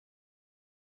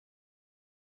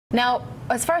Now,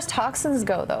 as far as toxins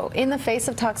go, though, in the face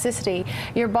of toxicity,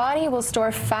 your body will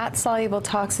store fat-soluble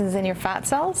toxins in your fat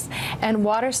cells, and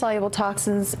water-soluble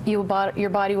toxins, your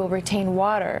body will retain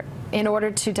water in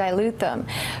order to dilute them.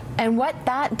 And what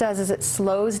that does is it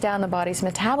slows down the body's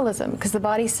metabolism, because the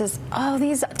body says, oh,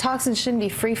 these toxins shouldn't be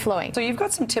free-flowing. So you've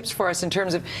got some tips for us in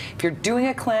terms of if you're doing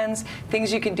a cleanse,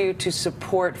 things you can do to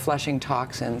support flushing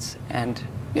toxins, and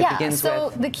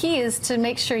so the key is to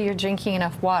make sure you're drinking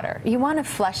enough water. You want to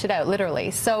flush it out,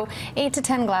 literally. So 8 to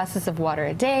 10 glasses of water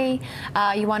a day.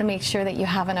 You want to make sure that you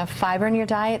have enough fiber in your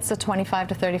diet, so 25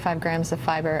 to 35 grams of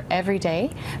fiber every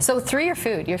day. So through your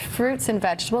food, your fruits and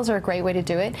vegetables are a great way to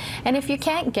do it. And if you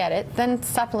can't get it, then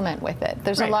supplement with it.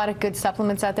 There's a lot of good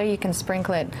supplements out there. You can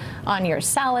sprinkle it on your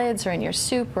salads or in your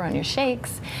soup or on your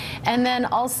shakes. And then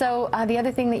also the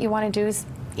other thing that you want to do is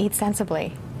eat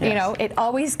sensibly. Yes. You know, it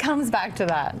always comes back to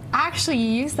that. Actually,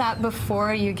 you use that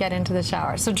before you get into the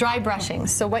shower. So dry brushing.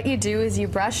 So what you do is you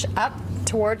brush up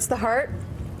towards the heart,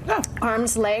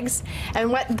 arms, legs,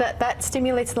 and what that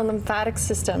stimulates the lymphatic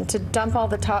system to dump all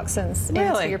the toxins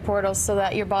into your portals so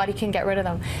that your body can get rid of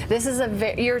them. This is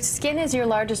your skin is your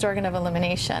largest organ of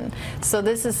elimination. So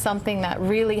this is something that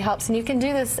really helps, and you can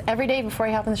do this every day before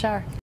you hop in the shower.